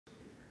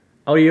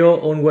Audio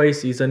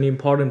always is an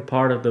important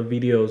part of the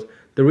videos.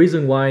 The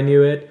reason why I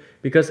knew it,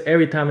 because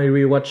every time I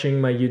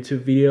re-watching my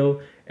YouTube video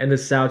and the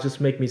sound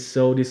just make me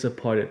so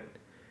disappointed.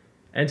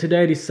 And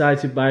today I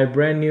decided to buy a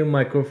brand new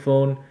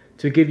microphone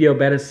to give you a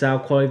better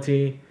sound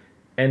quality,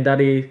 and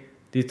that is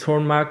the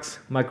THRONMAX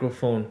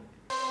microphone.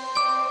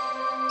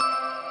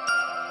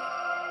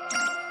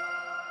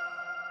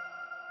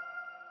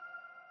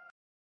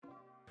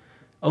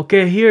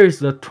 Okay, here is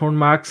the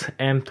THRONMAX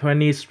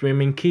M20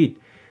 Streaming Kit.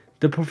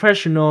 The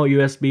professional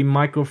USB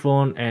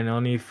microphone and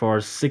only for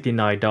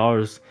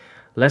 $69.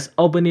 Let's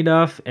open it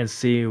up and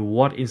see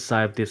what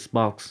inside this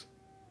box.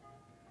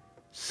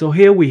 So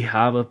here we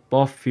have a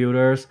pop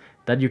filters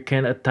that you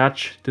can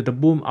attach to the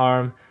boom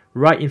arm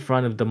right in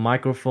front of the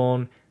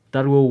microphone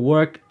that will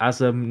work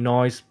as a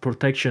noise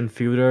protection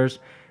filters,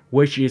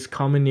 which is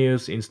common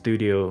use in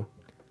studio.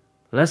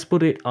 Let's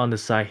put it on the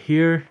side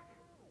here.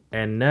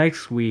 And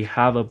next we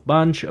have a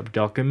bunch of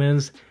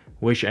documents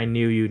which I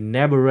knew you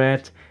never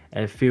read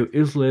and few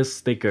useless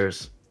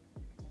stickers.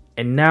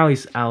 And now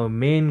is our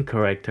main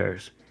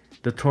characters.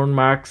 The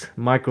THRONMAX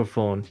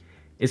microphone.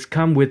 It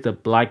comes with a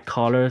black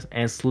color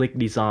and sleek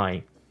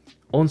design.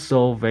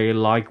 Also very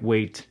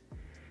lightweight.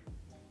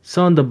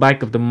 So on the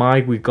back of the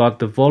mic we got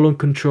the volume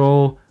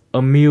control,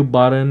 a mute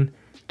button,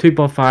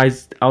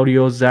 3.5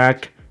 audio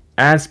jack,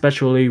 and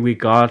especially we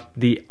got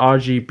the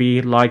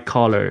RGB light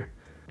color.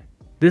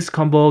 This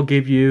combo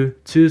gives you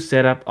two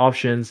setup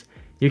options.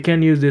 You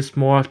can use this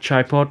small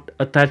tripod,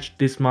 attach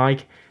this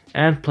mic,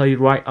 and play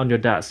right on your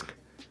desk.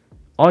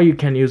 Or you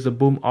can use the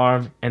boom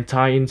arm and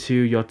tie into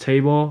your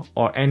table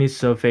or any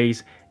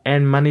surface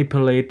and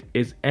manipulate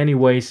it any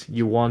ways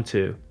you want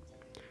to.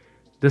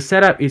 The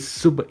setup is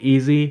super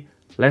easy.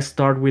 Let's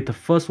start with the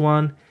first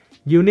one.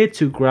 You need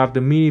to grab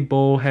the mini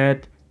bowl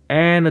head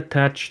and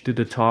attach to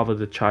the top of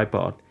the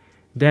tripod.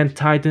 Then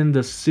tighten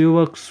the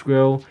silver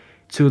screw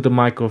to the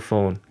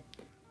microphone.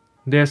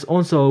 There's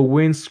also a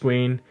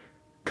windscreen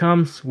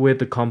comes with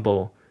the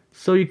combo,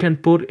 so you can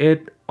put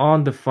it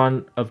on the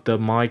front of the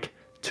mic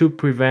to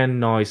prevent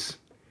noise.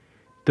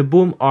 The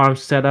boom arm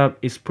setup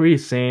is pretty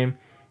same.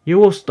 You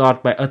will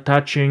start by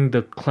attaching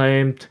the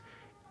clamp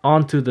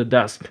onto the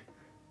desk.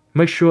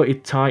 Make sure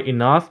it's tight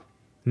enough.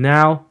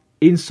 Now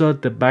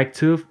insert the back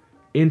tooth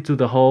into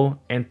the hole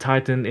and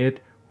tighten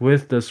it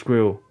with the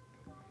screw.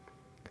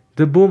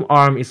 The boom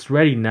arm is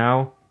ready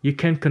now. You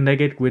can connect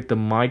it with the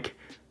mic.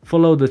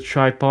 Follow the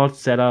tripod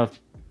setup.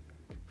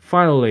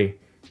 Finally,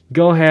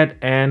 go ahead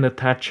and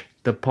attach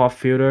the pop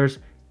filters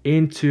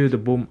into the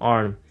boom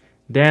arm.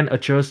 Then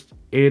adjust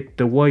it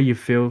the way you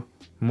feel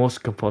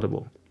most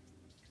comfortable.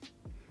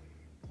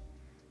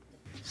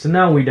 So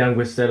now we're done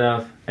with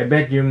setup. I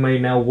bet you may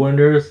now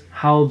wonder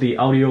how the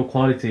audio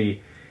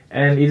quality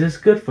and is this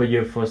good for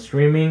you for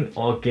streaming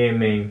or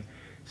gaming.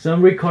 So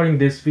I'm recording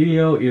this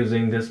video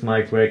using this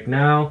mic right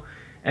now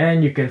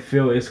and you can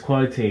feel its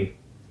quality.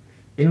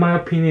 In my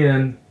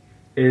opinion,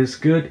 it is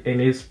good in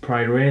its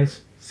price range,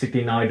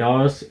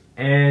 $69,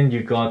 and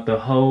you got the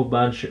whole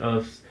bunch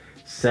of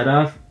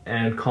setup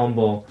and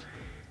combo.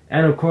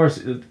 And of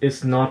course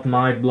it's not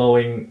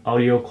mind-blowing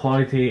audio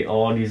quality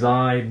or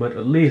design, but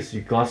at least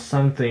you got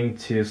something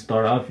to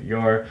start up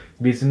your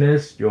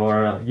business,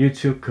 your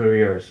YouTube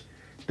careers.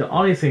 The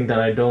only thing that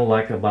I don't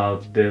like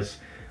about this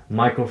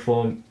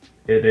microphone,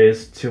 it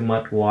is too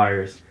much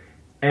wires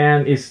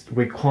and it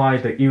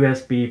requires the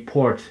USB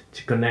port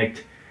to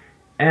connect.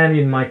 And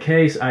in my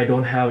case, I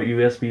don't have a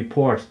USB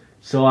port,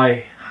 so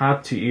I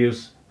had to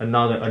use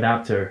another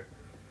adapter.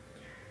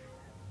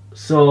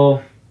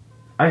 So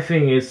I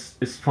think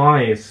it's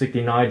fine. It's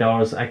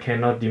 $69. I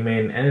cannot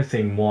demand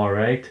anything more,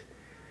 right?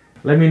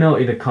 Let me know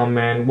in the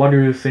comment what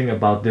do you think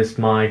about this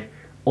mic,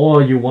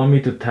 or you want me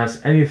to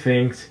test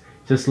anything,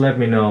 just let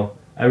me know.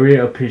 I really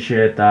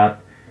appreciate that.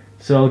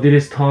 So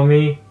this is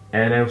Tommy,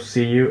 and I'll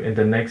see you in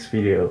the next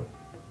video.